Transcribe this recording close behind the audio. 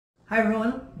Hi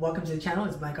everyone, welcome to the channel.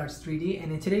 It's Black Arts 3D,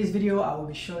 and in today's video I will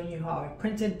be showing you how I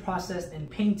printed, processed, and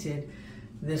painted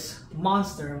this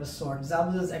monster of a sword,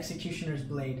 Zabuza's Executioner's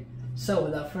Blade. So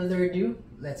without further ado,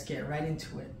 let's get right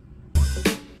into it.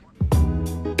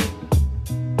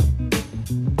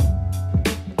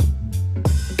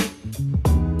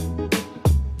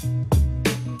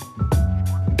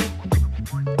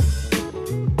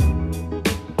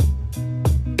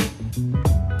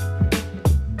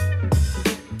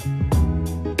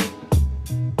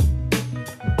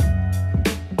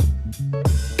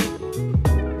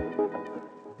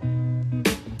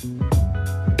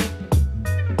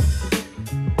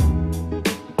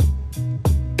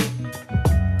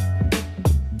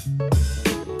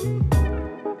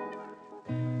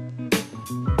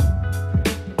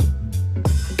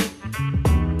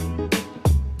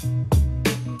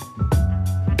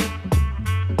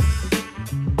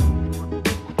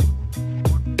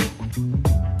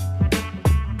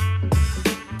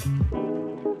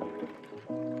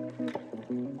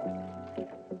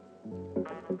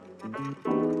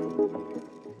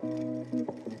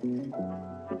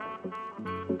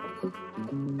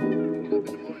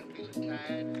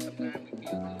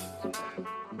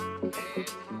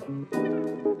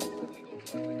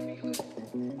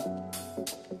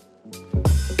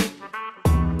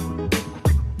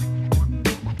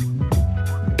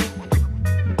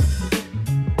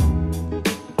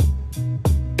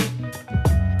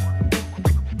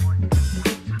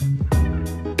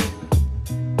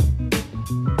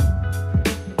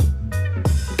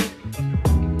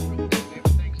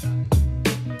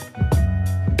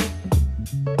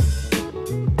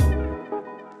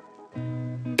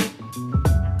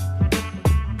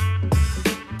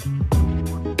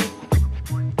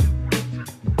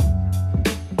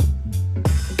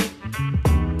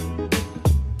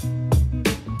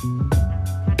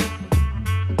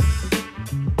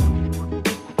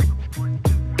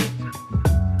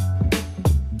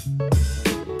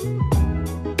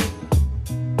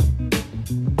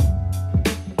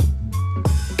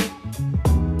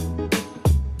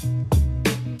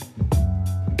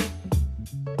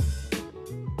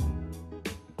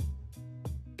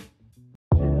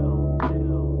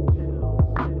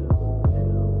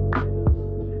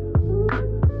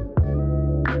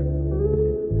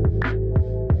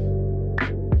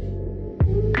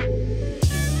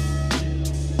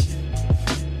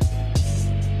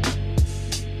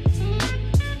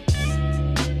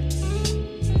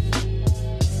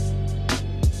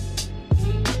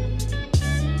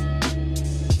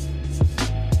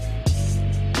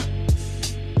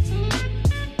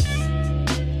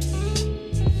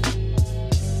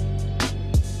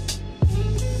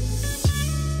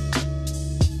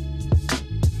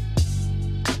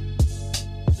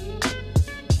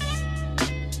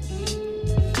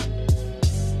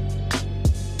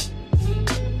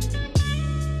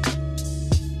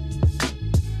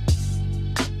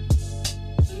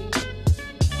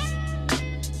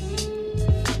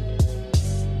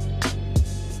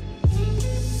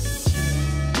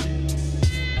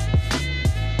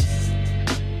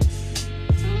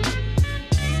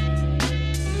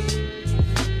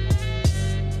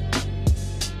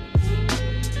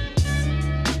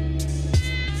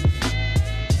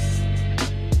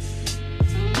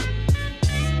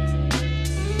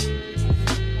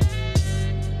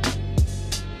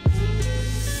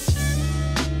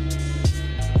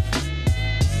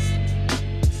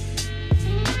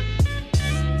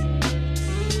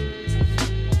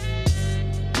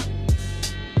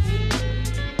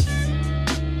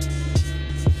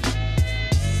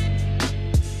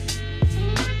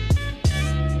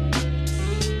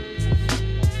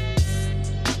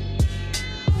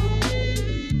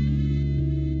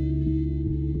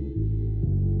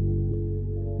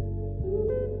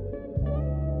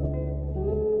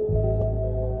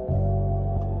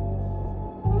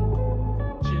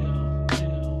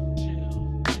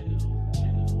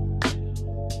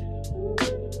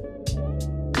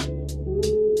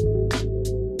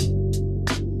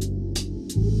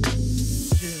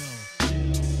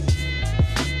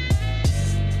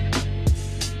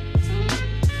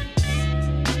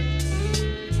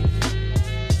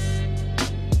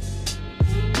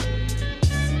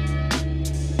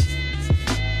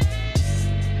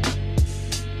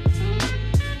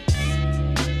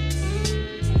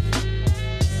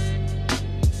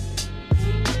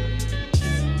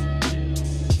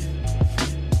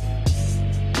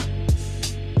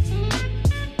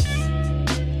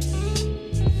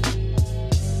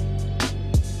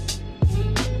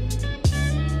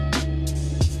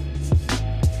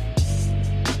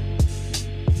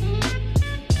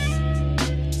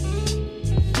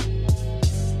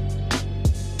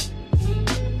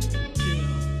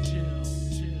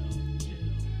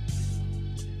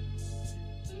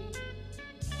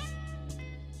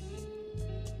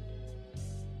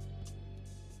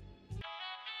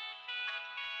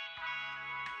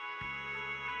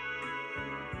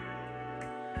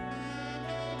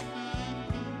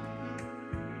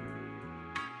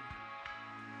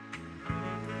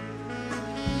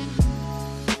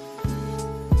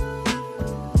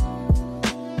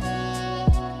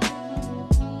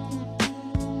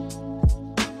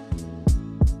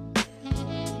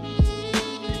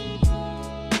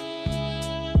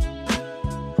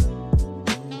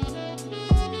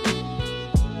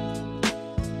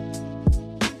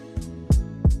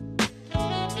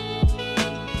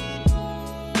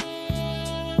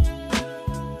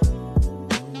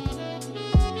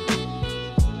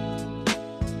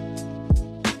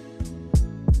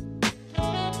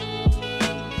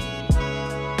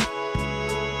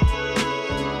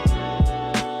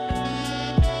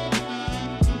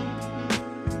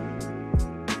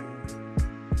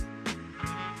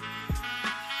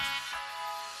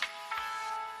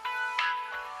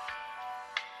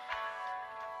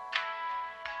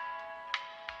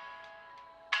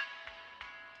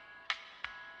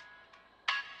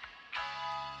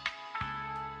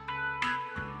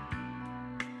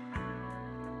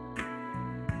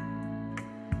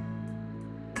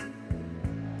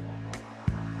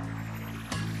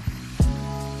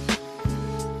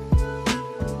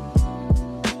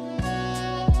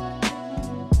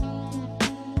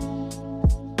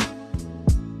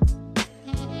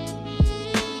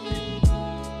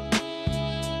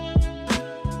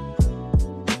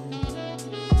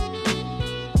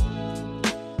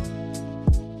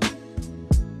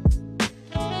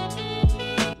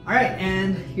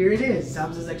 here it is,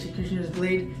 Zabuza's Executioner's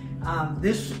Blade.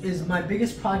 This is my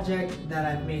biggest project that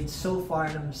I've made so far,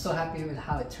 and I'm so happy with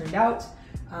how it turned out.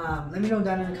 Let me know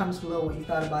down in the comments below what you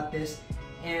thought about this,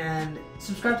 and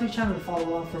subscribe to the channel to follow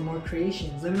along for more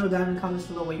creations. Let me know down in the comments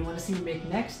below what you want to see me make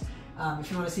next.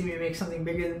 If you want to see me make something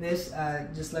bigger than this,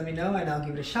 just let me know and I'll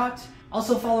give it a shot.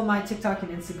 Also follow my TikTok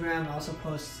and Instagram. I also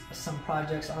post some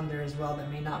projects on there as well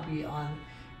that may not be on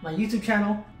my YouTube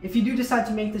channel. If you do decide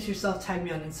to make this yourself, tag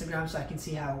me on Instagram so I can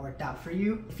see how it worked out for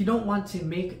you. If you don't want to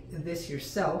make this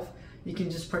yourself, you can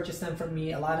just purchase them from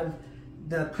me. A lot of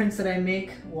the prints that I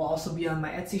make will also be on my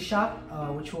Etsy shop,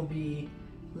 which will be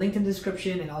linked in the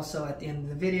description and also at the end of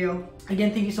the video.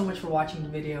 Again, thank you so much for watching the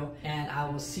video, and I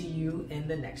will see you in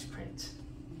the next print.